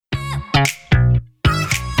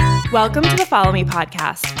Welcome to the Follow Me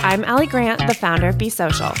podcast. I'm Allie Grant, the founder of Be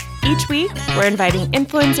Social. Each week, we're inviting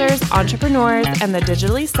influencers, entrepreneurs, and the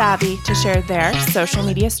digitally savvy to share their social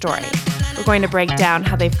media story. We're going to break down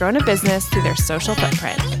how they've grown a business through their social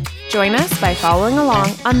footprint. Join us by following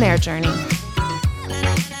along on their journey.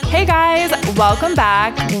 Hey guys, welcome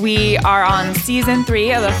back. We are on season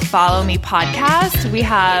 3 of the Follow Me podcast. We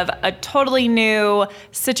have a totally new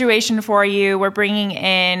situation for you. We're bringing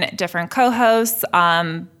in different co-hosts,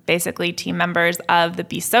 basically team members of the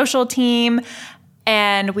Be Social team.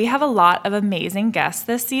 And we have a lot of amazing guests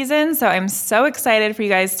this season. So I'm so excited for you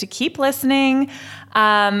guys to keep listening.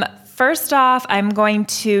 First off, I'm going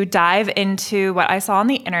to dive into what I saw on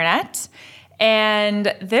the internet.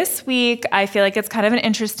 And this week, I feel like it's kind of an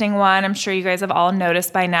interesting one. I'm sure you guys have all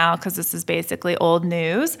noticed by now because this is basically old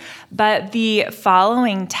news. But the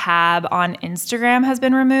following tab on Instagram has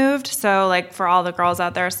been removed. So like for all the girls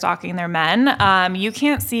out there stalking their men, you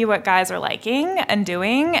can't see what guys are liking and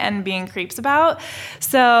doing and being creeps about.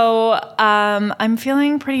 So I'm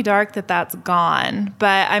feeling pretty dark that that's gone.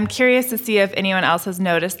 But I'm curious to see if anyone else has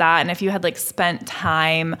noticed that and if you had like spent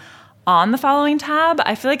time on the following tab.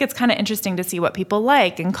 I feel like it's kind of interesting to see what people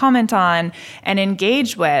like and comment on and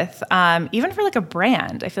engage with, even for like a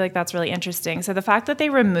brand. I feel like that's really interesting. So the fact that they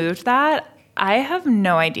removed that, I have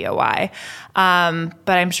no idea why,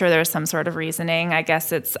 but I'm sure there's some sort of reasoning. I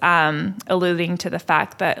guess it's alluding to the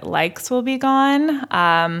fact that likes will be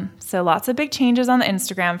gone. So lots of big changes on the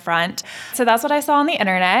Instagram front. So that's what I saw on the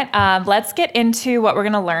internet. Let's get into what we're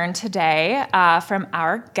going to learn today from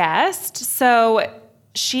our guest. So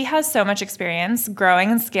she has so much experience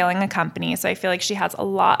growing and scaling a company, so I feel like she has a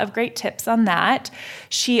lot of great tips on that.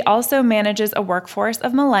 She also manages a workforce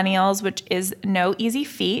of millennials, which is no easy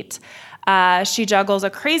feat. She juggles a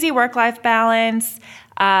crazy work-life balance,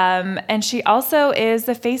 and she also is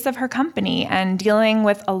the face of her company and dealing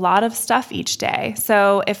with a lot of stuff each day.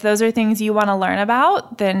 So if those are things you want to learn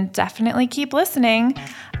about, then definitely keep listening.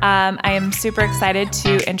 I am super excited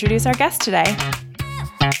to introduce our guest today.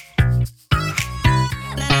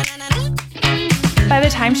 By the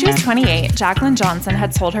time she was 28, Jacqueline Johnson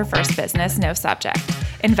had sold her first business, No Subject,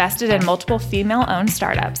 invested in multiple female-owned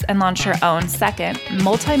startups, and launched her own second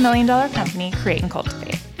multi-million-dollar company, Create and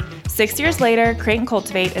Cultivate. 6 years later, Create and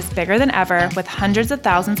Cultivate is bigger than ever, with hundreds of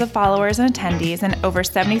thousands of followers and attendees and over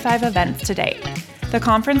 75 events to date. The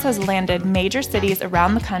conference has landed major cities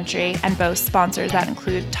around the country and boasts sponsors that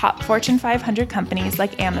include top Fortune 500 companies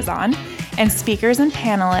like Amazon and speakers and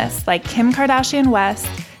panelists like Kim Kardashian West,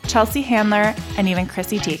 Chelsea Handler, and even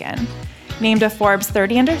Chrissy Teigen. Named a Forbes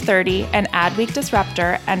 30 Under 30, an Adweek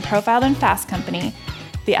Disruptor, and profiled in Fast Company,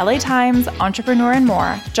 the LA Times, Entrepreneur, and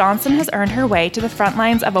more, Johnson has earned her way to the front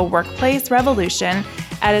lines of a workplace revolution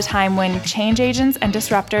at a time when change agents and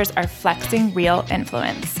disruptors are flexing real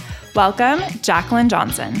influence. Welcome, Jacqueline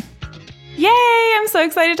Johnson. Yay! I'm so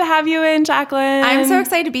excited to have you in, Jacqueline. I'm so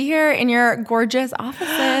excited to be here in your gorgeous offices.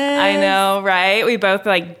 I know, right? We both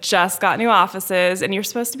just got new offices, and you're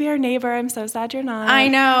supposed to be our neighbor. I'm so sad you're not. I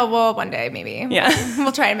know. Well, one day maybe. Yeah.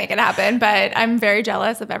 We'll try to make it happen, but I'm very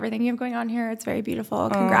jealous of everything you have going on here. It's very beautiful.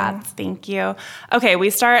 Congrats. Oh, thank you. Okay,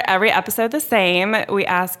 we start every episode the same. We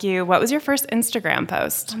ask you, what was your first Instagram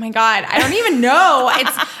post? Oh my God, I don't even know.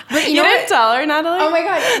 But you didn't tell her, Natalie? Oh my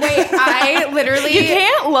God, wait, I literally... You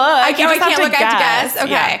can't look. I can't look, I have to guess. Okay.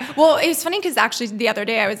 Yeah. Well, it was funny because actually the other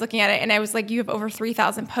day I was looking at it and I was like, you have over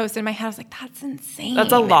 3,000 posts. In my head, I was like, that's insane.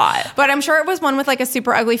 That's a lot. But I'm sure it was one with like a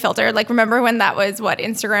super ugly filter. Like, remember when that was what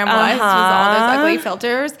Instagram was all those ugly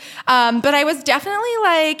filters? But I was definitely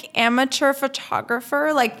like amateur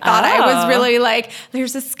photographer. Like, thought I was really like,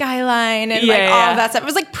 there's a skyline and all of that stuff. It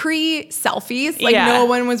was like pre-selfies. Like, no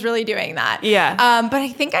one was really doing that. Yeah. But I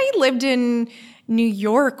think I lived in New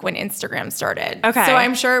York when Instagram started. Okay. So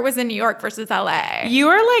I'm sure it was in New York versus LA. You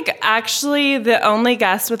were like actually the only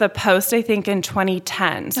guest with a post, I think, in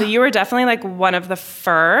 2010. So you were definitely like one of the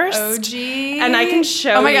first. OG. And I can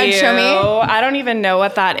show you. Oh my God, show me. I don't even know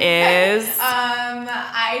what that is.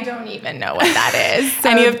 I don't even know what that is. So.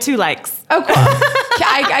 And you have 2 likes. Oh, cool.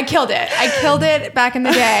 I killed it. I killed it back in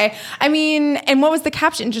the day. I mean, and what was the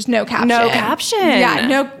caption? Just no caption. No caption.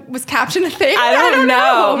 Yeah, was caption a thing? I don't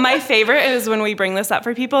know. My favorite is when we bring this up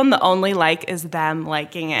for people and the only like is them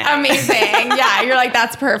liking it. Amazing. Yeah, you're like,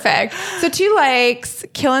 that's perfect. So 2 likes,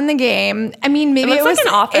 killing the game. I mean, maybe it was like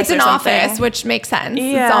an office. It's an office, which makes sense.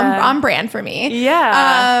 Yeah. It's on brand for me.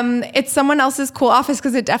 Yeah. It's someone else's cool office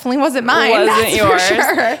because it definitely wasn't mine. Wasn't yours. For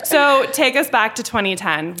sure. So take us back to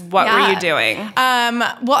 2010. What were you doing?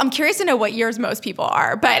 Well, I'm curious to know what years most people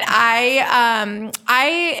are, but I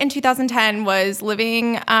in 2010 was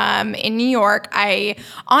living in New York. I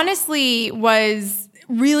honestly was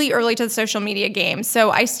really early to the social media game.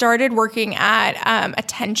 So I started working at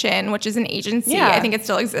Attention, which is an agency. Yeah. I think it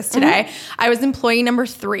still exists today. I was employee number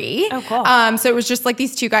 3. Oh, cool. So it was just like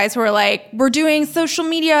these 2 guys who were like, we're doing social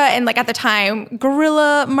media and like at the time,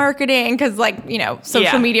 guerrilla marketing, because like, you know,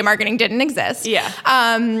 social media marketing didn't exist. Yeah.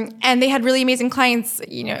 And they had really amazing clients,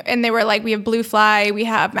 you know, and they were like, we have Blue Fly, we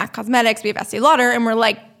have MAC Cosmetics, we have Estee Lauder, and we're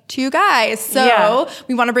like, 2 guys. So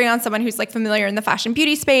we want to bring on someone who's like familiar in the fashion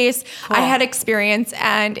beauty space. Cool. I had experience,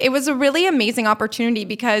 and it was a really amazing opportunity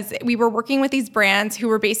because we were working with these brands who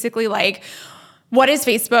were basically like, what is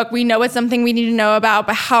Facebook? We know it's something we need to know about,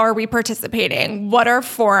 but how are we participating? What are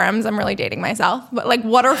forums? I'm really dating myself, but like,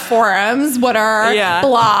 what are forums? What are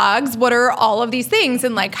blogs? What are all of these things?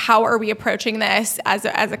 And like, how are we approaching this as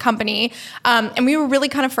a company? And we were really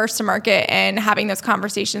kind of first to market and having those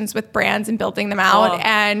conversations with brands and building them out. Cool.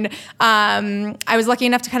 And I was lucky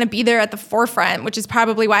enough to kind of be there at the forefront, which is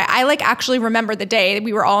probably why I like actually remember the day that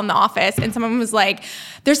we were all in the office and someone was like,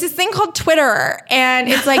 there's this thing called Twitter, and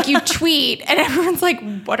it's like you tweet, and everyone's like,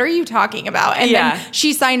 what are you talking about? And then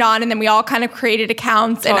she signed on, and then we all kind of created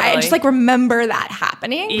accounts, and I just like remember that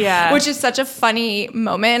happening, which is such a funny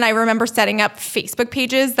moment. I remember setting up Facebook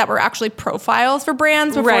pages that were actually profiles for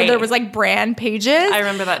brands before there was like brand pages. I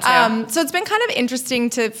remember that too. So it's been kind of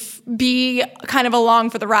interesting to be kind of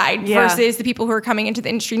along for the ride versus the people who are coming into the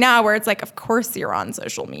industry now, where it's like, of course you're on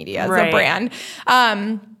social media as a brand.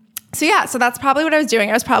 So that's probably what I was doing.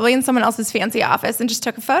 I was probably in someone else's fancy office and just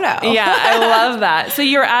took a photo. Yeah, I love that. So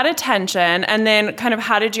you're at Attention, and then kind of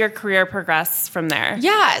how did your career progress from there?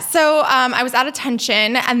 Yeah, so I was at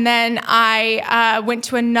Attention, and then I went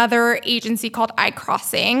to another agency called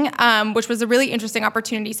iCrossing, which was a really interesting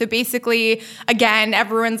opportunity. So basically, again,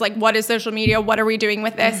 everyone's like, what is social media? What are we doing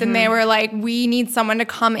with this? Mm-hmm. And they were like, we need someone to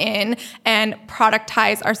come in and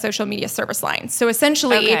productize our social media service lines. So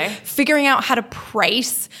essentially, figuring out how to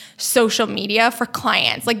price social media for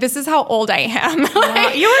clients. Like, this is how old I am.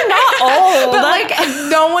 Like, you are not old. But like,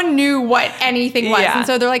 no one knew what anything was. And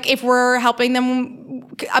so they're like, if we're helping them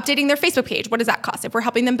updating their Facebook page, what does that cost? If we're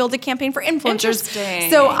helping them build a campaign for influencers.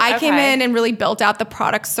 So I came in and really built out the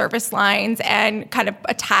product service lines and kind of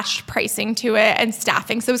attached pricing to it and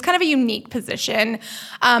staffing. So it was kind of a unique position.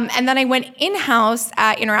 And then I went in-house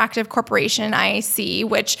at Interactive Corporation IAC,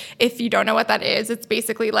 which, if you don't know what that is, it's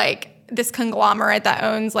basically like this conglomerate that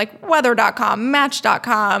owns like weather.com,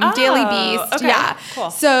 match.com, Daily Beast. Okay. Yeah.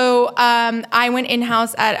 Cool. So I went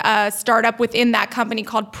in-house at a startup within that company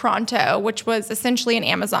called Pronto, which was essentially an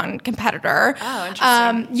Amazon competitor. Oh,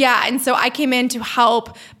 interesting. Yeah. And so I came in to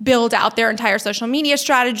help build out their entire social media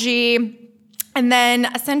strategy. And then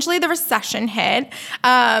essentially the recession hit.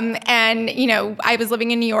 And, you know, I was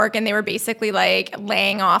living in New York and they were basically like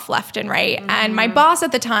laying off left and right. Mm-hmm. And my boss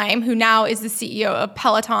at the time, who now is the CEO of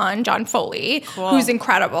Peloton, John Foley, who's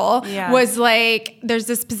incredible, was like, there's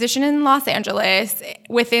this position in Los Angeles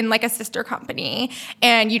within like a sister company.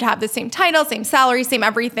 And you'd have the same title, same salary, same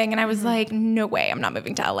everything. And I was like, no way, I'm not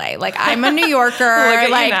moving to LA. Like, I'm a New Yorker.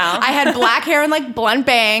 Like, I had black hair and like blunt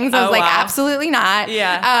bangs. I was like, absolutely not.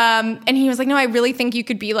 Yeah. And he was like, no, I really think you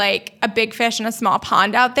could be like a big fish in a small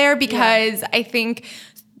pond out there, because I think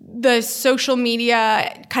the social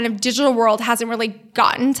media kind of digital world hasn't really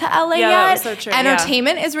gotten to LA yet. That was so true.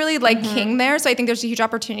 Entertainment is really like king there. So I think there's a huge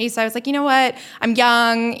opportunity. So I was like, you know what? I'm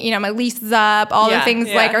young, you know, my lease is up, all the things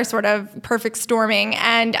like are sort of perfect storming.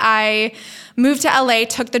 And I moved to LA,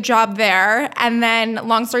 took the job there. And then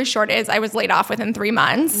long story short is I was laid off within 3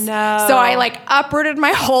 months. No. So I like uprooted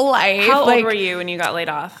my whole life. How old were you when you got laid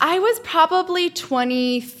off? I was probably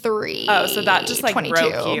 23. Oh, so that just like 22.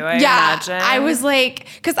 Broke you, I imagine. I was like,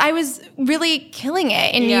 because I was really killing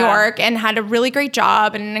it in New York and had a really great job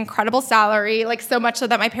and an incredible salary, like so much so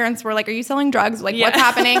that my parents were like, are you selling drugs? Like, what's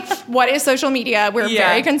happening? What is social media? We're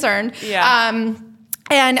very concerned.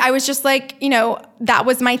 And I was just like, you know, that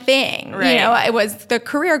was my thing. Right. You know, I was the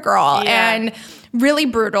career girl and really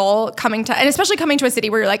brutal and especially coming to a city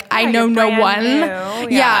where you're like, I know no one.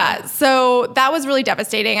 Yeah. So that was really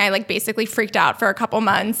devastating. I like basically freaked out for a couple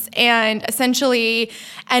months and essentially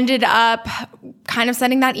ended up kind of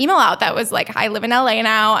sending that email out that was like, I live in LA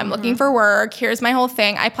now. I'm looking for work. Here's my whole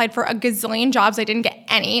thing. I applied for a gazillion jobs. I didn't get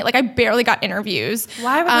any. Like, I barely got interviews.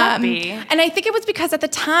 Why would that be? And I think it was because at the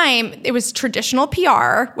time it was traditional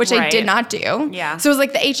PR, which I did not do. Yeah. So it was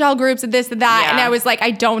like the HL groups and this and that. Yeah. And I was like,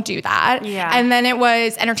 I don't do that. Yeah. And then it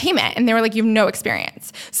was entertainment. And they were like, you have no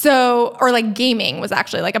experience. So, or like gaming was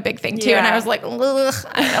actually like a big thing too. Yeah. And I was like, ugh,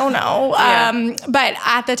 I don't know. Yeah. But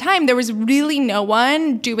at the time, there was really no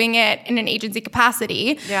one doing it in an agency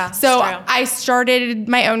capacity. Yeah, So it's true. I started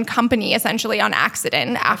my own company essentially on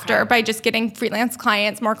accident after by just getting freelance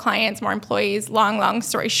clients, more employees. Long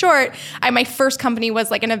story short, my first company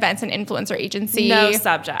was like an events and influencer agency. No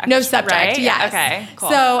subject. No subject. Right? Yes. Okay, cool.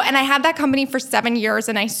 So, and I had that company for 7 years,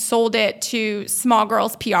 and I sold it to Small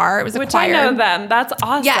Girls PR. It was Which acquired. I know them. That's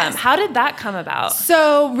awesome. Yes. How did that come about?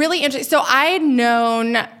 So really interesting. So I had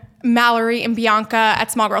known Mallory and Bianca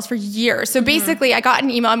at Small Girls for years. So basically I got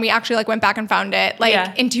an email and we actually like went back and found it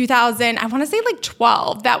like in 2000, I want to say like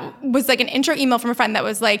 12. That was like an intro email from a friend that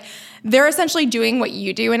was like, they're essentially doing what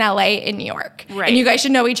you do in LA in New York. Right. And you guys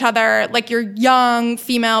should know each other. Like you're young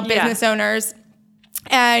female business owners.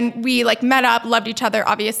 And we like met up, loved each other,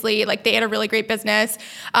 obviously. Like they had a really great business.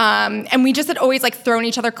 And we just had always like thrown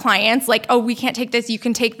each other clients like, oh, we can't take this, you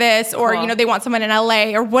can take this. Or, you know, they want someone in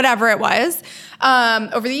LA or whatever it was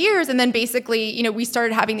over the years. And then basically, you know, we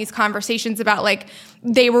started having these conversations about like,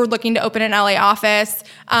 they were looking to open an LA office.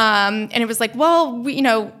 And it was like, well,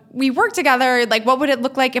 we work together. Like, what would it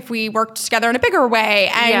look like if we worked together in a bigger way?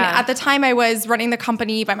 And at the time I was running the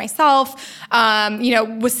company by myself,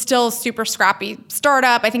 was still super scrappy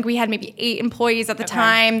startup. I think we had maybe 8 employees at the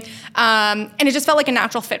time. And it just felt like a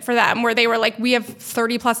natural fit for them where they were like, we have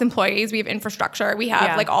 30 plus employees. We have infrastructure. We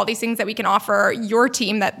have like all these things that we can offer your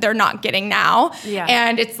team that they're not getting now. Yeah.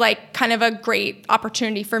 And it's like kind of a great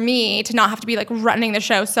opportunity for me to not have to be like running the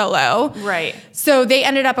show solo. Right. So they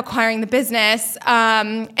ended up acquiring the business.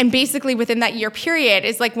 And basically within that year period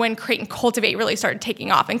is like when Create and Cultivate really started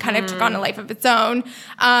taking off and kind of took on a life of its own.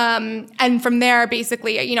 And from there,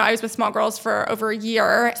 basically, I was with Small Girls for over a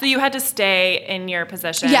year. So you had to stay in your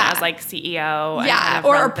position as like CEO. And kind of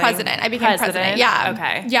or run president. things. I became president. Yeah.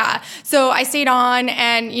 Okay. Yeah. So I stayed on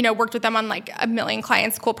and, worked with them on like a million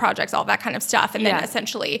clients, cool projects, all that kind of stuff. And then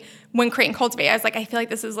essentially when Create and Cultivate, I was like, I feel like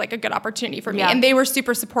this is like a good opportunity for me. Yeah. And they were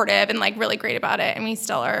super supportive and like really great about it. And we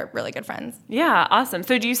still are really good friends. Yeah. Awesome.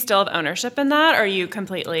 So do you still have ownership in that or are you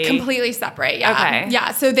completely separate? Yeah. Okay.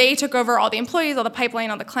 Yeah. So they took over all the employees, all the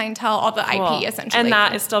pipeline, all the clientele, all the IP essentially. And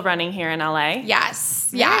that is still running here in LA?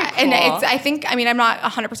 Yes. Very yeah. cool. And I'm not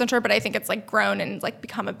 100% sure, but I think it's like grown and like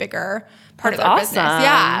become a bigger part of their business.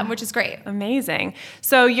 Yeah. Which is great. Amazing.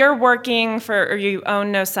 So you're working or you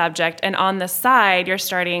own No Subject and on the side you're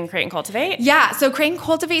starting Create and Cultivate? Yeah. So Create and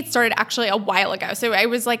Cultivate started actually a while ago. So I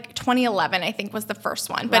was like 2011, I think was the first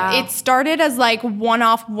one. But it started as like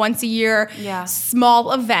one-off, once a year,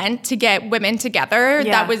 small event to get women together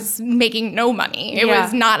that was making no money. It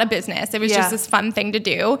was not a business. It was just this fun thing to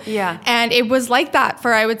do. Yeah. And it was like that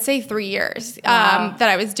for, I would say, 3 years that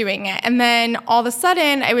I was doing it. And then all of a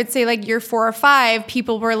sudden, I would say like year 4 or 5,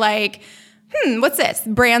 people were like, what's this?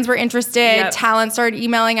 Brands were interested, talent started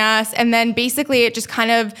emailing us. And then basically it just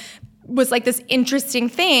kind of was like this interesting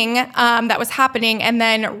thing that was happening. And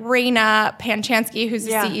then Raina Panchansky, who's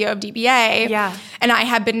the CEO of DBA, and I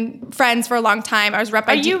have been friends for a long time. I was rep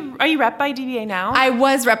by Are you rep by DBA now? I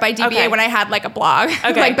was rep by DBA when I had like a blog,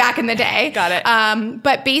 like back in the day. Got it.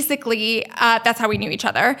 But basically, that's how we knew each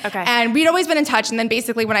other. Okay. And we'd always been in touch. And then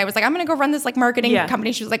basically when I was like, I'm going to go run this like marketing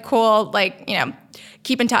company, she was like, cool, like,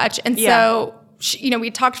 keep in touch. And so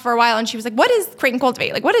we talked for a while and she was like, what is Create and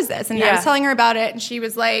Cultivate? Like, what is this? And I was telling her about it and she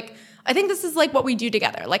was like, I think this is like what we do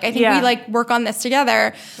together. Like, I think we like work on this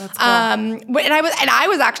together. That's cool. And I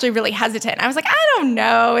was actually really hesitant. I was like, I don't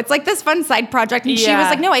know. It's like this fun side project. And she was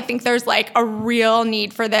like, no, I think there's like a real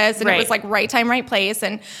need for this. And it was like right time, right place.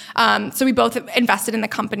 And so we both invested in the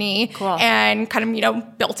company and kind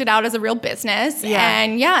of, built it out as a real business.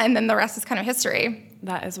 And then the rest is kind of history.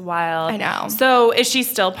 That is wild. I know. So is she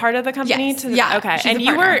still part of the company? Yes. Okay. She's and a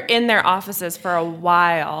you partner. were in their offices for a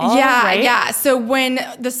while, right? Yeah. So when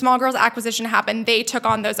the Small Girls acquisition happened, they took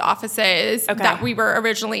on those offices that we were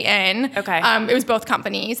originally in. Okay. It was both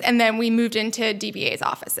companies. And then we moved into DBA's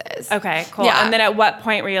offices. Okay, cool. Yeah. And then at what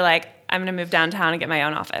point were you like, I'm going to move downtown and get my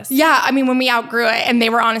own office? Yeah, I mean, when we outgrew it, and they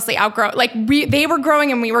were honestly outgrown, like they were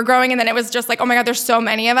growing and we were growing, and then it was just like, oh my God, there's so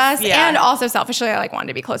many of us. Yeah. And also selfishly, I like wanted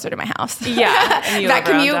to be closer to my house. Yeah. And that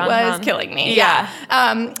commute was killing me. Yeah.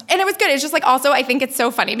 And it was good. It's just like, also, I think it's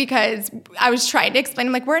so funny because I was trying to explain,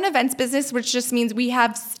 I'm like, we're an events business, which just means we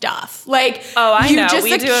have stuff. Like, I know.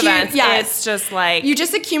 We do events. Yes. It's just like, you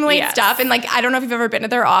just accumulate stuff. And like, I don't know if you've ever been to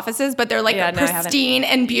their offices, but they're like pristine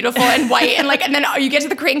and beautiful and white. And like, and then you get to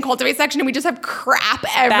the Create and Cultivate section and we just have crap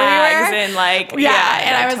everywhere. Bags and like, and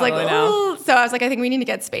I was totally like, ooh. So I was like, I think we need to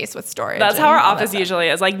get space with storage. That's how our office usually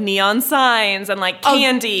is, like neon signs and like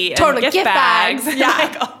candy and gift bags. Yeah.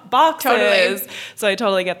 And, like, boxes. Totally. So I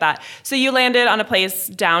totally get that. So you landed on a place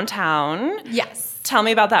downtown. Yes. Tell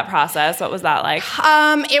me about that process. What was that like?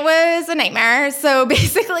 It was a nightmare. So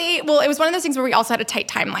basically, well, it was one of those things where we also had a tight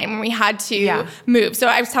timeline when we had to move. So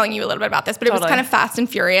I was telling you a little bit about this, but it was kind of fast and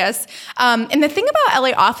furious. And the thing about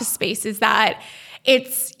LA office space is that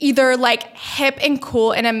it's either like hip and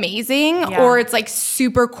cool and amazing, or it's like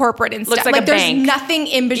super corporate and stuff. Looks like a there's bank. nothing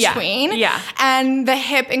in between. Yeah. And the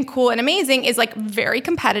hip and cool and amazing is like very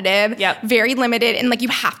competitive, very limited, and like you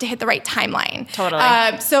have to hit the right timeline.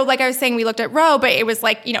 Totally. So like I was saying, we looked at Row, but it was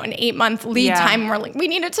like, an 8-month lead time. And we're like, we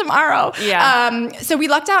need it tomorrow. Yeah. So we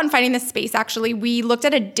lucked out in finding this space. Actually, we looked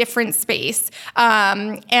at a different space.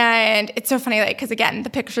 And it's so funny, like, because again,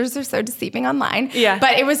 the pictures are so deceiving online. Yeah.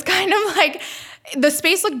 But it was kind of like, the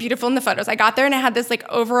space looked beautiful in the photos. I got there and it had this like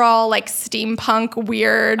overall like steampunk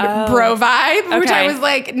weird bro vibe, which I was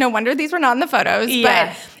like, no wonder these were not in the photos.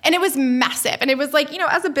 Yeah. And it was massive. And it was like,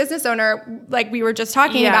 as a business owner, like we were just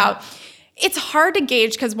talking about, it's hard to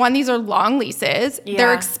gauge because one, these are long leases.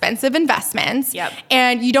 They're expensive investments.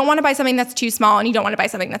 And you don't want to buy something that's too small and you don't want to buy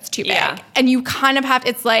something that's too big. And you kind of have,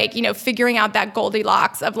 it's like, figuring out that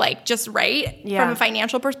Goldilocks of like just right from a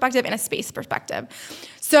financial perspective and a space perspective.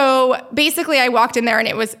 So basically I walked in there and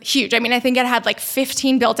it was huge. I mean, I think it had like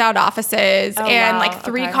 15 built out offices and like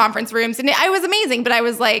 3 conference rooms. And it was amazing, but I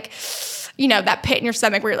was like, that pit in your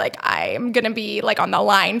stomach where you're like, I'm going to be like on the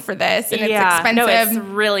line for this and it's expensive. No, it's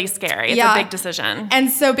really scary. It's a big decision. And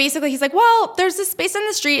so basically he's like, well, there's this space in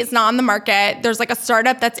the street. It's not on the market. There's like a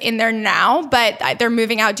startup that's in there now, but they're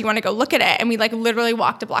moving out. Do you want to go look at it? And we like literally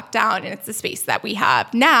walked a block down and it's the space that we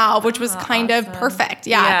have now, which was kind of perfect.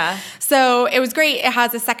 Yeah. So it was great. It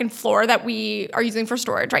has a second floor that we are using for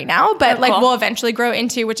storage right now, but we'll eventually grow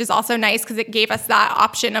into, which is also nice because it gave us that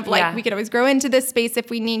option of like, we could always grow into this space if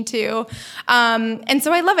we need to. And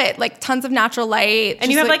so I love it, like tons of natural light.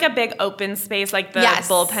 And you have like a big open space, like the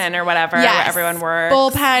bullpen or whatever, where everyone works.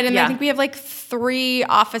 Bullpen, and I think we have like 3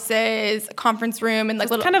 offices, a conference room, and like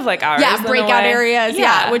little kind of like ours. Yeah, breakout areas.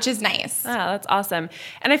 Yeah, which is nice. Oh, that's awesome.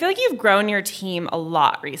 And I feel like you've grown your team a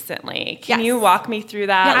lot recently. Can you walk me through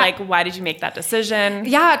that? Like, why did you make that decision?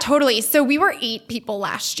 Yeah, totally. So we were 8 people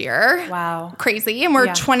last year. Wow. Crazy. And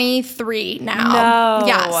we're 23 now. No.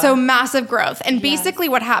 Yeah, so massive growth. And basically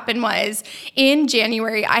what happened was in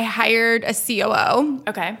January, I hired a COO.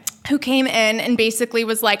 Okay. Who came in and basically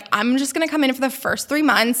was like, I'm just going to come in for the first 3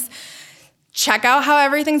 months, check out how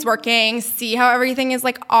everything's working, see how everything is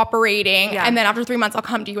like operating. And then after 3 months, I'll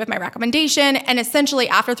come to you with my recommendation. And essentially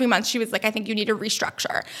after 3 months, she was like, I think you need to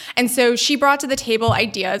restructure. And so she brought to the table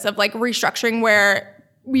ideas of like restructuring where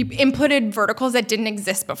we inputted verticals that didn't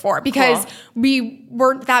exist before because we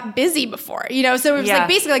weren't that busy before, So it was like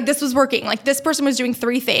basically like this was working. Like this person was doing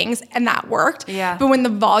 3 things and that worked. But when the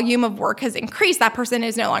volume of work has increased, that person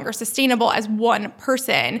is no longer sustainable as one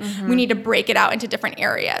person. We need to break it out into different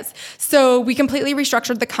areas. So we completely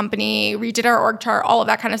restructured the company, redid our org chart, all of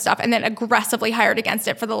that kind of stuff, and then aggressively hired against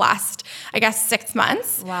it for the last, I guess, 6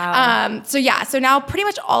 months. Wow. So now pretty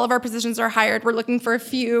much all of our positions are hired. We're looking for a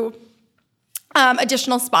few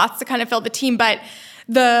additional spots to kind of fill the team, but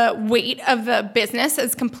the weight of the business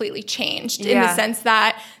has completely changed in the sense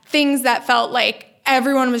that things that felt like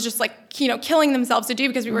everyone was just like, killing themselves to do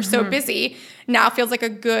because we were so busy now feels like a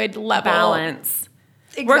good level. Balance.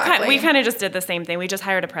 Exactly. We kind of just did the same thing. We just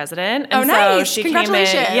hired a president. And so she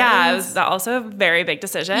Congratulations. Came in. Yeah, it was also a very big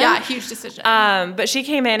decision. Yeah, huge decision. But she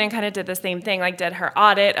came in and kind of did the same thing, like did her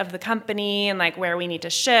audit of the company and like where we need to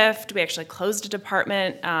shift. We actually closed a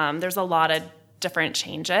department. There's a lot of different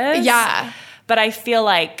changes. Yeah. But I feel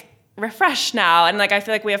like refreshed now and like I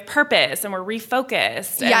feel like we have purpose and we're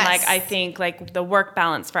refocused and like I think like the work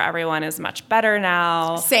balance for everyone is much better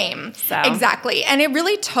now. Same. Exactly. And it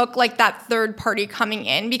really took like that third party coming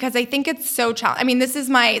in because I think it's so challenging. I mean, this is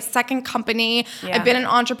my second company. I've been an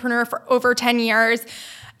entrepreneur for over 10 years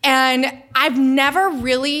and I've never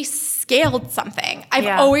really scaled something.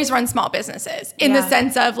 I've always run small businesses in the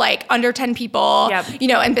sense of like under 10 people,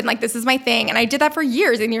 and been like, this is my thing. And I did that for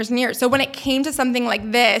years and years and years. So when it came to something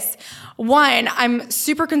like this, one, I'm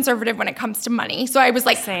super conservative when it comes to money. So I was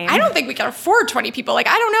like, I don't think we can afford 20 people. Like,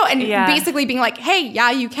 I don't know. And basically being like, hey,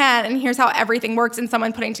 you can. And here's how everything works. And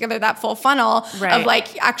someone putting together that full funnel of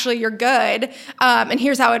like, actually, you're good. And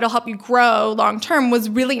here's how it'll help you grow long term was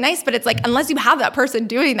really nice. But it's like, unless you have that person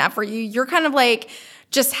doing that for you, you're kind of like,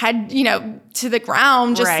 just head, to the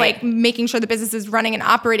ground, just like making sure the business is running and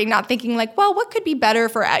operating, not thinking like, well, what could be better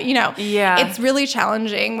for, It's really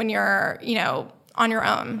challenging when you're, on your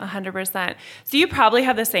own. 100%. So you probably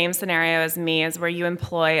have the same scenario as me, as where you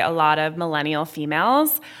employ a lot of millennial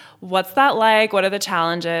females. What's that like? What are the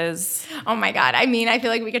challenges? Oh my God. I mean, I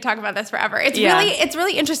feel like we could talk about this forever. It's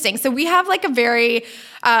really interesting. So we have like a very,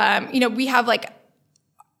 we have like,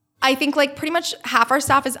 I think like pretty much half our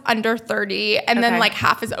staff is under 30 and then like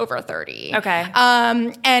half is over 30. Okay.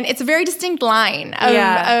 And it's a very distinct line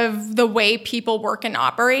of the way people work and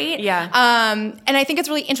operate. Yeah. And I think it's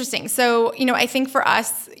really interesting. So, I think for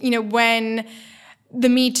us, when the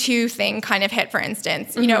Me Too thing kind of hit, for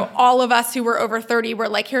instance, all of us who were over 30 were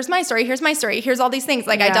like, here's my story, here's all these things.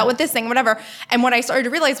 Like I dealt with this thing, whatever. And what I started to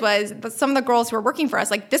realize was that some of the girls who were working for us,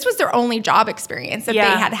 like this was their only job experience that they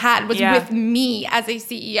had was with me as a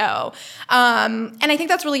CEO. And I think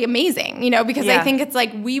that's really amazing, because I think it's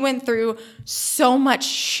like we went through so much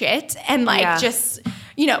shit and like just,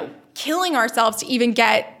 killing ourselves to even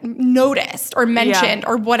get noticed or mentioned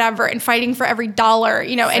or whatever and fighting for every dollar,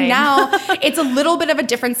 and now it's a little bit of a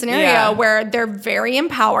different scenario where they're very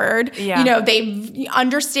empowered, they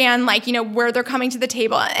understand like, where they're coming to the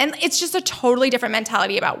table, and it's just a totally different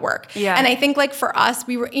mentality about work. And I think like for us,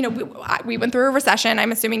 we were, we went through a recession.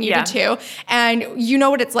 I'm assuming you did too. And you know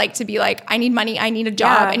what it's like to be like, I need money, I need a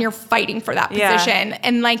job, and you're fighting for that position.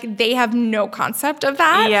 And like, they have no concept of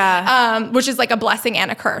that, which is like a blessing and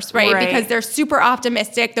a curse, right? Because they're super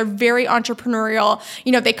optimistic. They're very entrepreneurial.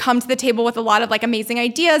 They come to the table with a lot of like amazing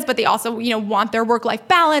ideas, but they also, want their work-life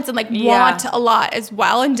balance and like want a lot as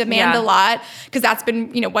well and demand a lot, because that's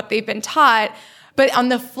been, what they've been taught. But on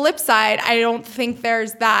the flip side, I don't think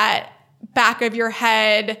there's that back of your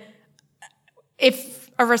head, if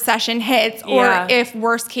a recession hits or if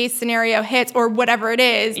worst case scenario hits or whatever it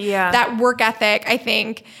is, that work ethic, I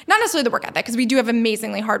think, not necessarily the work ethic, because we do have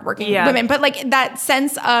amazingly hardworking women, but like that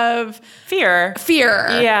sense of fear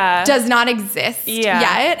does not exist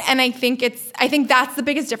yet. And I think that's the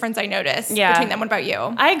biggest difference I noticed between them. What about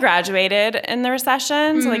you? I graduated in the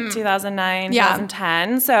recession, so like 2009,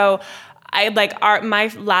 2010. So I like my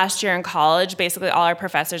last year in college, basically all our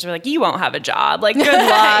professors were like, you won't have a job. Like, good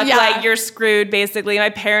luck. Like, you're screwed, basically.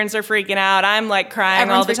 My parents are freaking out. I'm like crying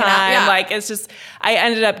all the time. Like, it's just, I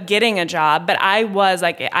ended up getting a job, but I was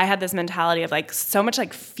like, I had this mentality of like so much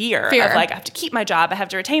like fear of like, I have to keep my job. I have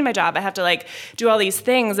to retain my job. I have to like do all these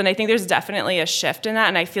things. And I think there's definitely a shift in that.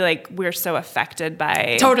 And I feel like we're so affected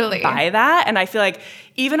by that. And I feel like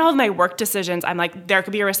even all of my work decisions, I'm like, there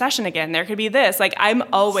could be a recession again. There could be this. Like, I'm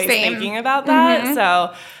always thinking about that.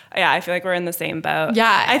 So yeah, I feel like we're in the same boat.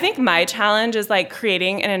 Yeah. I think my challenge is like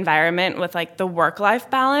creating an environment with like the work-life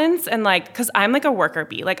balance, and like, because I'm like a worker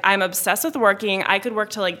bee. Like, I'm obsessed with working. I could work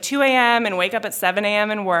till like 2 a.m. and wake up at 7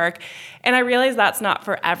 a.m. and work. And I realize that's not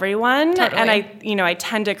for everyone. Totally. And I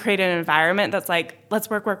tend to create an environment that's like, let's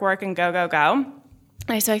work, and go.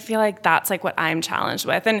 And so I feel like that's like what I'm challenged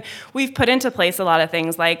with. And we've put into place a lot of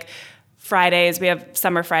things like Fridays. We have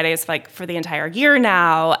summer Fridays like for the entire year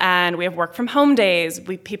now, and we have work from home days.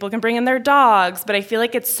 People can bring in their dogs, but I feel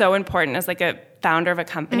like it's so important as like a founder of a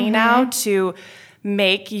company now to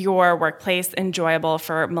make your workplace enjoyable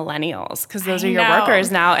for millennials, because those are your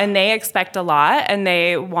workers now, and they expect a lot and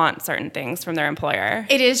they want certain things from their employer.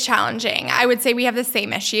 It is challenging. I would say we have the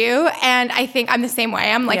same issue, and I think I'm the same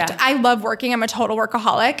way. I'm like, I love working. I'm a total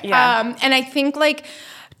workaholic. And I think like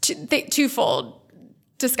twofold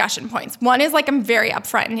discussion points. One is like, I'm very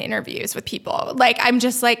upfront in interviews with people. Like, I'm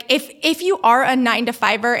just like, if you are a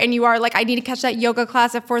 9-to-5er and you are like, I need to catch that yoga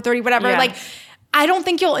class at 4:30, whatever, like, I don't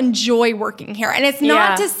think you'll enjoy working here. And it's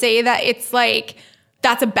not to say that it's like,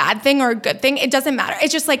 that's a bad thing or a good thing. It doesn't matter.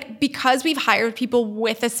 It's just like, because we've hired people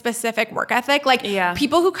with a specific work ethic, like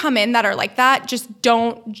people who come in that are like that just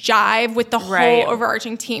don't jive with the whole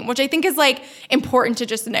overarching team, which I think is like important to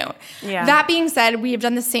just note. That being said, we have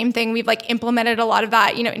done the same thing. We've like implemented a lot of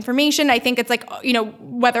that, information. I think it's like,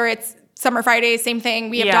 whether it's Summer Fridays, same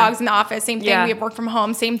thing. We have dogs in the office, same thing. We have work from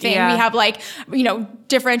home, same thing. We have like,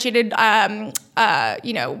 differentiated,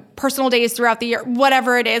 personal days throughout the year,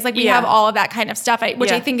 whatever it is. Like, we have all of that kind of stuff,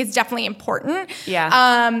 which I think is definitely important.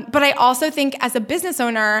 But I also think as a business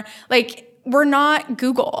owner, like, we're not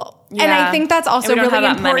Google. And I think that's also really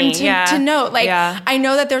important to note. Like, I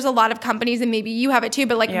know that there's a lot of companies, and maybe you have it too,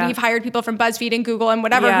 but like we've hired people from BuzzFeed and Google and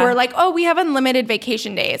whatever who are like, oh, we have unlimited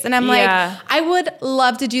vacation days. And I'm like, I would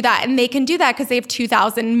love to do that. And they can do that because they have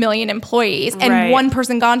 2,000 million employees, and one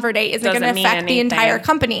person gone for a day isn't going to affect the entire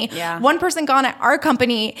company. One person gone at our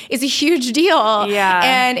company is a huge deal,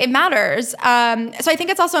 and it matters. So I think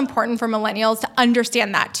it's also important for millennials to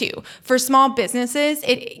understand that too. For small businesses,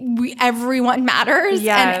 everyone matters,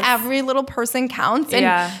 and every little person counts.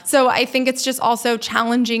 And so I think it's just also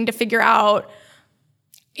challenging to figure out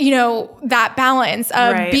that balance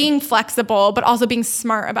of being flexible, but also being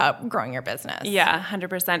smart about growing your business. Yeah,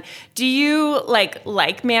 100%. Do you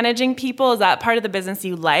like managing people? Is that part of the business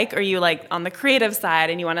you like? Or are you like on the creative side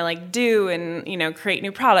and you want to like do and, create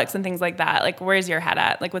new products and things like that? Like, where's your head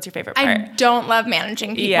at? Like, what's your favorite part? I don't love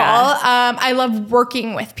managing people. Yeah. I love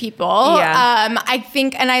working with people. Yeah. I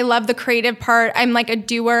think, and I love the creative part. I'm like a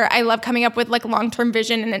doer. I love coming up with like long-term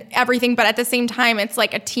vision and everything, but at the same time, it's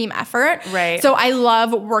like a team effort. Right. So I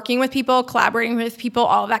love working with people, collaborating with people,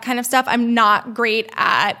 all of that kind of stuff. I'm not great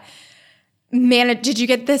at did you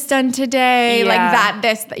get this done today?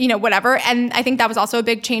 Yeah. Whatever. And I think that was also a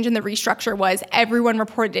big change in the restructure was everyone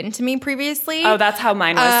reported into me previously. Oh, that's how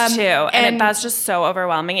mine was too. And that's just so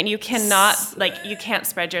overwhelming. And you cannot, you can't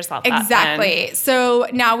spread yourself that exactly. thin. So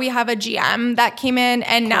now we have a GM that came in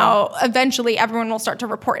and now eventually everyone will start to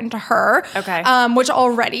report into her. Okay. Which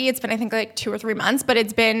already it's been, I think, like 2 or 3 months, but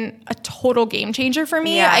it's been a total game changer for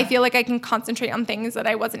me. Yeah. I feel like I can concentrate on things that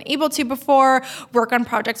I wasn't able to before, work on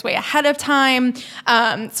projects way ahead of time.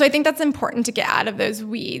 So I think that's important to get out of those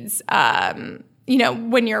weeds,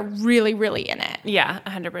 when you're really, really in it. Yeah,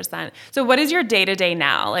 100%. So what is your day-to-day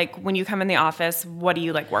now? Like when you come in the office, what are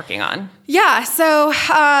you like working on? Yeah, so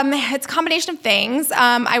it's a combination of things.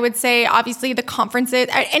 I would say obviously the conferences,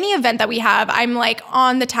 any event that we have, I'm like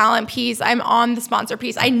on the talent piece, I'm on the sponsor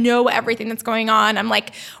piece. I know everything that's going on. I'm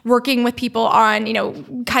like working with people on,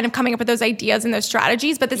 kind of coming up with those ideas and those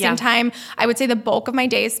strategies. But at the same time, I would say the bulk of my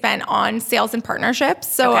day is spent on sales and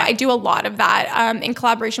partnerships. So I do a lot of that in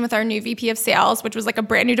collaboration with our new VP of sales, which was like a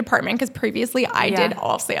brand new department because previously I did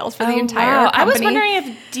all sales for the entire company. I was wondering if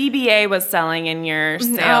DBA was selling in your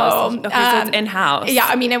sales. No. Okay, so it's in-house. Yeah,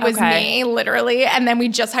 I mean, it was me, literally. And then we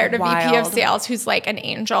just hired a VP of sales who's like an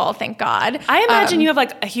angel, thank God. I imagine you have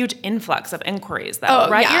like a huge influx of inquiries though,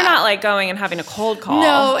 right? Yeah. You're not like going and having a cold call.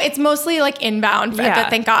 No, it's mostly like inbound,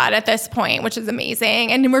 thank God, at this point, which is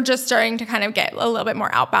amazing. And we're just starting to kind of get a little bit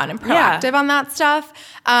more outbound and proactive on that stuff.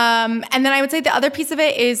 And then I would say the other piece of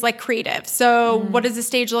it is like creative. So what does the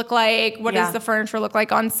stage look like? What does the furniture look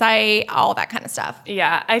like on site? All that kind of stuff.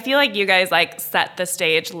 Yeah. I feel like you guys like set the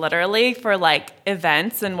stage literally for like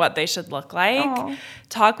events and what they should look like. Aww.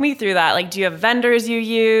 Talk me through that. Like, do you have vendors you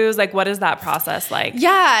use? Like, what is that process like?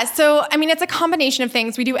 Yeah. So, I mean, it's a combination of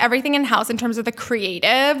things. We do everything in-house in terms of the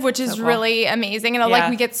creative, which is really amazing. And like,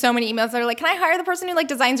 we get so many emails that are like, can I hire the person who like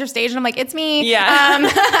designs your stage? And I'm like, it's me. Yeah.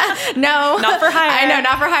 No. Not for hire. I know,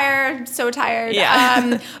 not for hire. I'm so tired.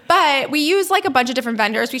 Yeah. But we use like a bunch of different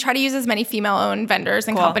vendors. We try to use as many female-owned vendors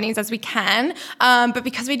and companies as we can. But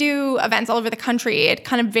because we do events all over the country, it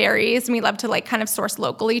kind of varies. And we love to like kind of source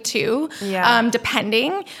locally too, depending.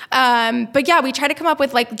 But yeah, we try to come up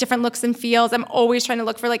with like different looks and feels. I'm always trying to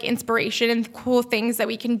look for like inspiration and cool things that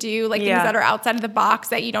we can do, like things that are outside of the box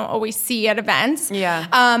that you don't always see at events.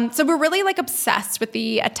 Yeah. So we're really like obsessed with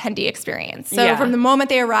the attendee experience. So from the moment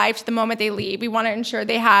they arrive to the moment they leave, we want to ensure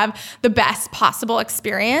they have the best possible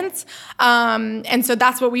experience. And so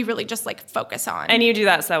that's what we really just like focus on. And you do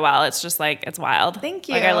that so well. It's just like, it's wild. Thank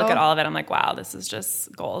you. Like I look at all of it, I'm like, wow, this is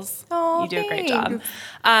just goals. Oh, you do a great job.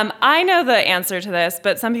 I know the answer to this,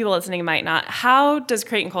 but some people listening might not. How does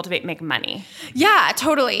Create and Cultivate make money? Yeah,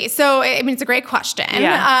 totally. So, I mean, it's a great question.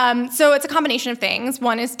 Yeah. So it's a combination of things.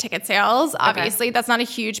 One is ticket sales. Obviously, that's not a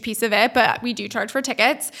huge piece of it, but we do charge for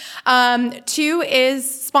tickets. 2 is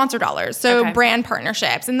sponsor dollars, so brand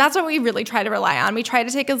partnerships. And that's what we really try to rely on. We try to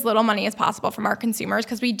take as little money as possible from our consumers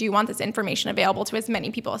because we do want this information available to as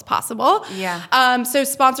many people as possible. Yeah. So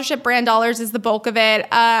sponsorship brand dollars is the bulk of it.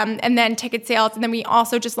 And then ticket sales. And then we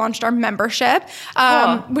also just launched our membership,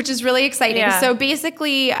 which is really exciting. Yeah. So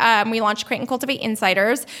basically, we launched Create and Cultivate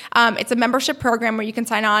Insiders. It's a membership program where you can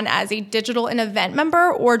sign on as a digital and event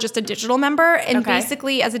member or just a digital member. And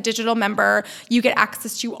basically, as a digital member, you get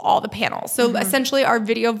access to all the panels. So essentially, our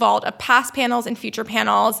video vault of past panels and future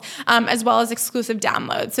panels, as well as exclusive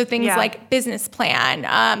downloads. So things like business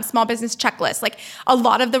plan, small business checklist, like a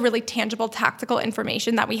lot of the really tangible, tactical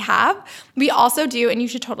information that we have. We also do, and you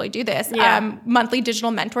should totally do this, monthly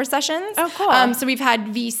digital mentor sessions. Oh, cool. So we've had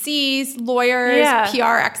VCs, lawyers,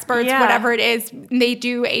 PR experts, whatever it is. They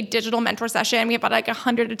do a digital mentor session. We have about like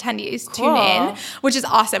 100 attendees tune in, which is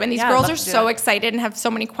awesome. And these girls are so excited and have so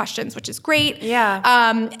many questions, which is great. Yeah.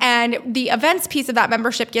 And the events piece of that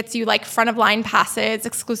membership gets you like front of line passes,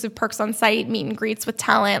 exclusive perks on site, meet and greets with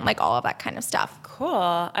talent, like all of that kind of stuff. Cool.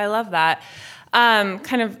 I love that.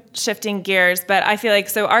 Kind of shifting gears, but I feel like,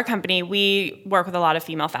 so our company, we work with a lot of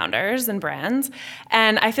female founders and brands,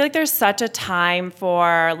 and I feel like there's such a time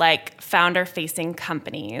for like founder-facing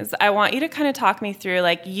companies. I want you to kind of talk me through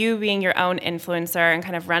like you being your own influencer and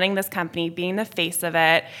kind of running this company, being the face of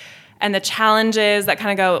it, and the challenges that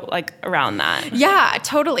kind of go like around that. Yeah,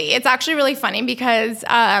 totally. It's actually really funny because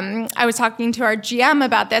I was talking to our GM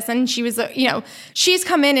about this, and she was, she's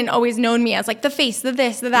come in and always known me as like the face, the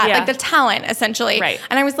this, the that, like the talent essentially. Right.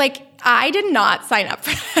 And I was like, I did not sign up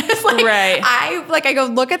for this. I go,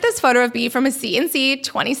 look at this photo of me from a CNC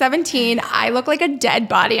 2017. I look like a dead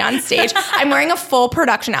body on stage. I'm wearing a full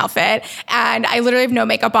production outfit and I literally have no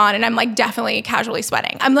makeup on and I'm like definitely casually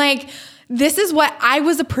sweating. I'm like, this is what I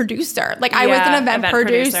was a producer. Like I was an event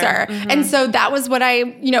producer. Mm-hmm. And so that was what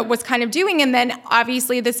I, was kind of doing. And then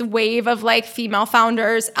obviously this wave of like female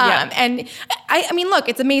founders. And I mean, look,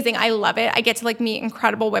 it's amazing. I love it. I get to like meet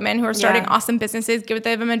incredible women who are starting awesome businesses, give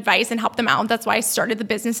them advice and help them out. That's why I started the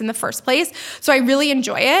business in the first place. So I really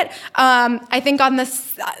enjoy it. I think on the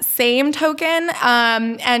same token,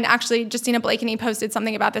 and actually Justina Blakeney posted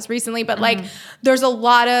something about this recently, but like there's a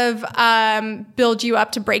lot of build you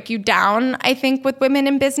up to break you down, I think, with women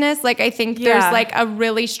in business. Like, I think there's like a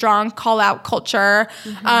really strong call out culture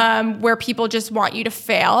where people just want you to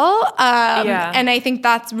fail. And I think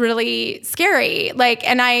that's really scary. Like,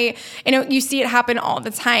 and you see it happen all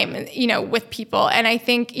the time, with people. And I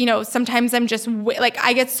think, sometimes I'm just like,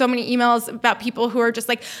 I get so many emails about people who are just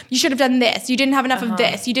like, you should have done this. You didn't have enough of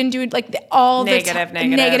this. You didn't do like all negative,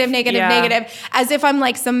 negative, as if I'm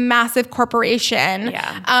like some massive corporation.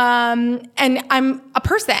 And I'm a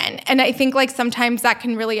person. And I think like sometimes that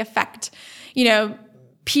can really affect,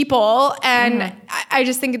 people. And I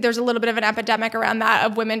just think there's a little bit of an epidemic around that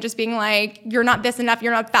of women just being like, you're not this enough,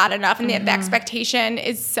 you're not fat enough. And the expectation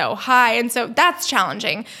is so high. And so that's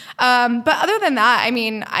challenging. But other than that, I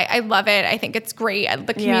mean, I love it. I think it's great.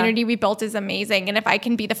 The community we built is amazing. And if I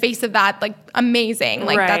can be the face of that, like amazing,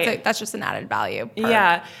 like that's just an added value.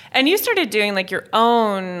 Yeah. And you started doing like your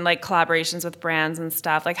own like collaborations with brands and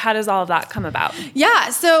stuff. Like how does all of that come about? Yeah.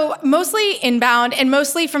 So mostly inbound and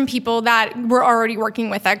mostly from people that we're already working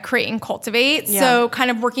with at Create and Cultivate. So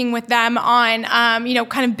kind of working with them on,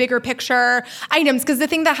 kind of bigger picture items. Because the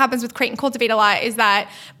thing that happens with Create and Cultivate a lot is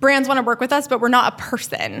that brands want to work with us, but we're not a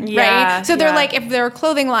person, right? So they're like, if they're a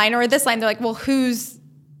clothing line or this line, they're like, well, who's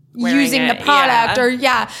using the product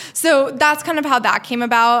so that's kind of how that came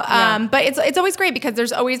about. But it's always great because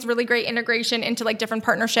there's always really great integration into like different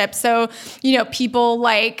partnerships. So people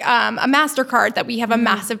like a MasterCard that we have a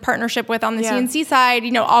massive partnership with on the CNC side,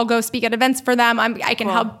 I'll go speak at events for them. I can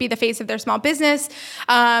help be the face of their small business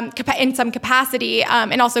in some capacity,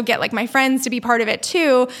 and also get like my friends to be part of it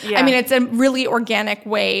too. I mean, it's a really organic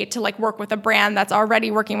way to like work with a brand that's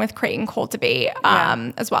already working with Create and Cultivate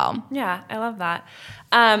as well. Yeah, I love that.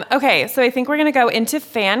 Okay, so I think we're going to go into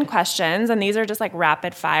fan questions, and these are just like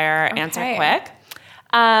rapid fire, answer quick.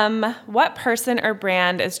 What person or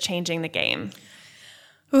brand is changing the game?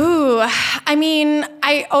 Ooh, I mean,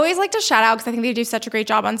 I always like to shout out because I think they do such a great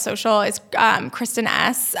job on social is Kristen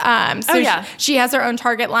S. She has her own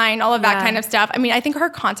Target line, all of that kind of stuff. I mean, I think her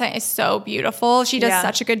content is so beautiful. She does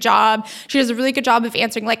such a good job. She does a really good job of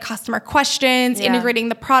answering like customer questions, integrating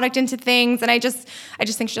the product into things. And I just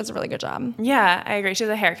think she does a really good job. Yeah, I agree. She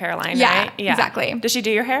has a hair care line, right? Yeah, exactly. Does she do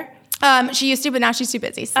your hair? She used to, but now she's too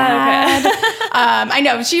busy. Sad. I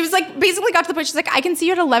know. She was like, basically got to the point, she's like, I can see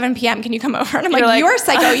you at 11 p.m. Can you come over? And I'm like, you're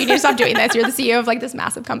psycho. You need to stop doing this. You're the CEO of like this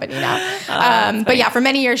massive company now. But yeah, for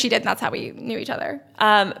many years she did, and that's how we knew each other.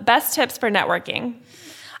 Best tips for networking?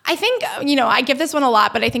 I think, I give this one a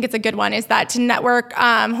lot, but I think it's a good one, is that to network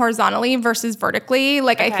horizontally versus vertically.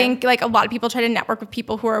 Like, I think like a lot of people try to network with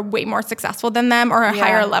people who are way more successful than them or a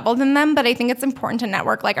higher level than them. But I think it's important to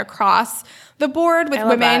network like across the board with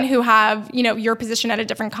women who have, your position at a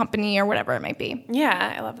different company or whatever it might be.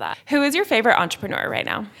 Yeah, I love that. Who is your favorite entrepreneur right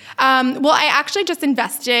now? Well, I actually just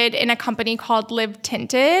invested in a company called Live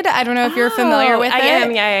Tinted. I don't know if you're familiar with it. I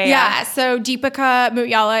am, yeah. So Deepika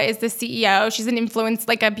Mutyala is the CEO. She's an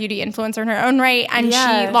like a beauty influencer in her own right. And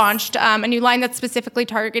she launched a new line that's specifically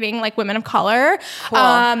targeting like women of color. Cool.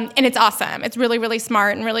 And it's awesome. It's really, really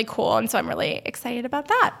smart and really cool. And so I'm really excited about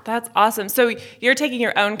that. That's awesome. So you're taking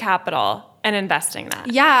your own capital and investing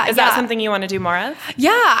that. Yeah. Is that something you want to do more of? Yeah,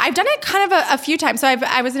 I've done it kind of a few times. So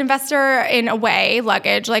I was an investor in Away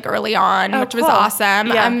luggage like early on, which was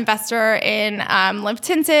awesome. I'm an investor in Live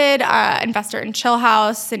Tinted, investor in Chill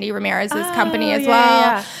House, Cindy Ramirez's company as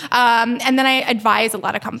well. And then I advise a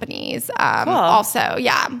lot of companies also.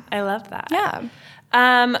 Yeah. I love that.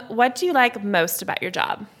 Yeah. What do you like most about your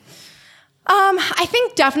job? I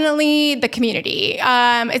think definitely the community.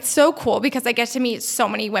 It's so cool because I get to meet so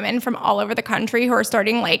many women from all over the country who are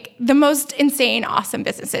starting like the most insane, awesome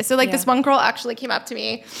businesses. So like this one girl actually came up to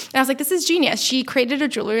me and I was like, this is genius. She created a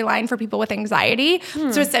jewelry line for people with anxiety.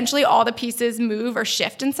 So essentially all the pieces move or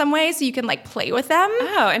shift in some way so you can like play with them.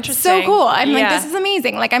 Oh, interesting. So cool. I'm like, this is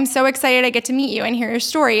amazing. Like, I'm so excited I get to meet you and hear your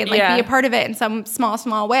story and like be a part of it in some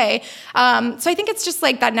small way. So I think it's just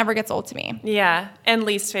like that never gets old to me. Yeah. And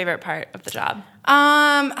least favorite part of the job?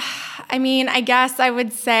 I mean, I guess I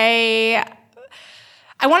would say,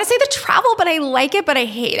 I want to say the travel, but I like it, but I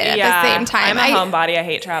hate it at the same time. I'm a homebody. I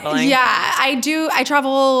hate traveling. Yeah, I do. I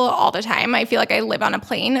travel all the time. I feel like I live on a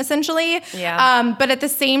plane, essentially. Yeah. But at the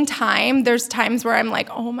same time, there's times where I'm like,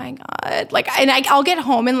 oh my God. Like, and I'll get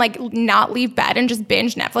home and like not leave bed and just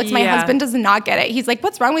binge Netflix. My husband does not get it. He's like,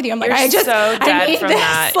 what's wrong with you? I'm like, I need from this.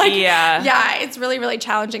 that. Like, yeah, it's really, really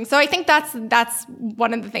challenging. So I think that's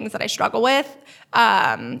one of the things that I struggle with.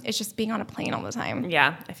 It's just being on a plane all the time.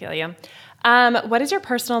 Yeah, I feel you. What is your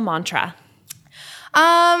personal mantra?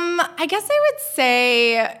 I guess I would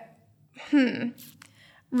say,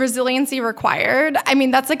 resiliency required. I mean,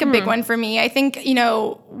 that's like a big one for me. I think, you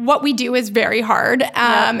know, what we do is very hard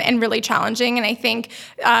and really challenging. And I think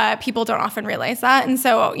people don't often realize that. And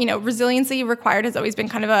so, you know, resiliency required has always been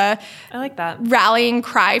kind of I like that rallying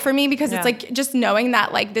cry for me because it's like just knowing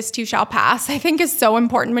that like this too shall pass, I think is so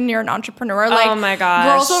important when you're an entrepreneur. Like, oh my gosh.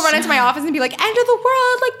 Girls will run into my office and be like, end of the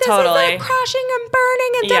world. Like this is like crashing and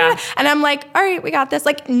burning and da-da-da. And I'm like, all right, we got this.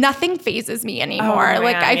 Like nothing phases me anymore.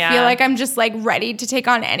 I feel like I'm just like ready to take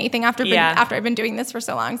on anything after I've been doing this for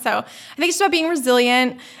so long. So I think it's about being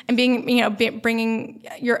resilient and being, you know, bringing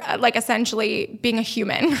your like essentially being a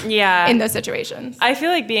human in those situations. I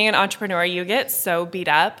feel like being an entrepreneur, you get so beat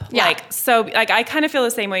up. Like I kind of feel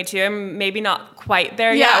the same way too. I'm maybe not quite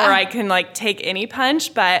there yet where I can like take any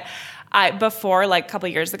punch, but before, like a couple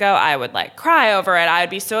of years ago, I would like cry over it. I would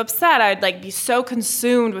be so upset. I'd like be so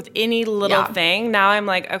consumed with any little thing. Now I'm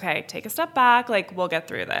like, okay, take a step back. Like we'll get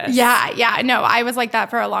through this. Yeah. No, I was like that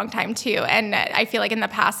for a long time too. And I feel like in the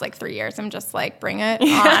past like 3 years, I'm just like, bring it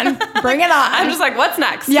on. Bring it on. I'm just like, what's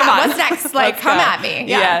next? Yeah, come on. What's next? Like, come at me.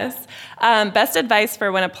 Yeah. Yes. Best advice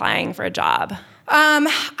for when applying for a job?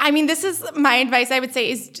 I mean, this is my advice, I would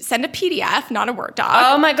say, is send a PDF, not a Word doc.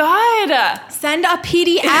 Oh my God. Send a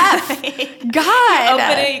PDF. God.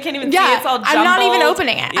 Open it. You can't even see it. It's all jumbled. I'm not even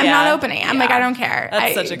opening it. I'm not opening it. I'm like, I don't care.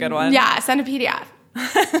 That's such a good one. Yeah. Send a PDF.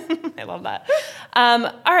 I love that.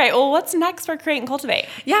 All right. Well, what's next for Create and Cultivate?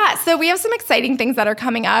 Yeah. So we have some exciting things that are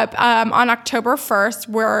coming up. On October 1st,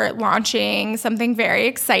 we're launching something very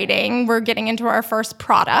exciting. We're getting into our first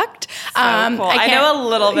product. So cool. I know a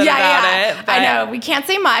little bit about it. But I know. We can't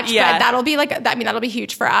say much, but that'll be that'll be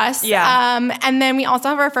huge for us. Yeah. And then we also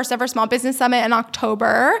have our first ever small business summit in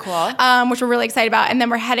October. Cool. Which we're really excited about. And then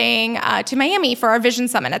we're heading to Miami for our Vision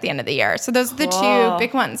Summit at the end of the year. So those are the 2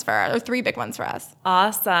 big ones or 3 big ones for us.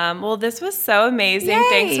 Awesome. Well, this was so amazing. Yay.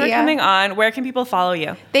 Thanks for coming on. Where can people follow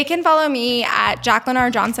you? They can follow me at Jacqueline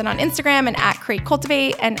R. Johnson on Instagram and at Create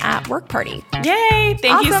Cultivate and at Work Party. Yay.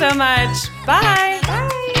 Thank you so much. Bye. Bye.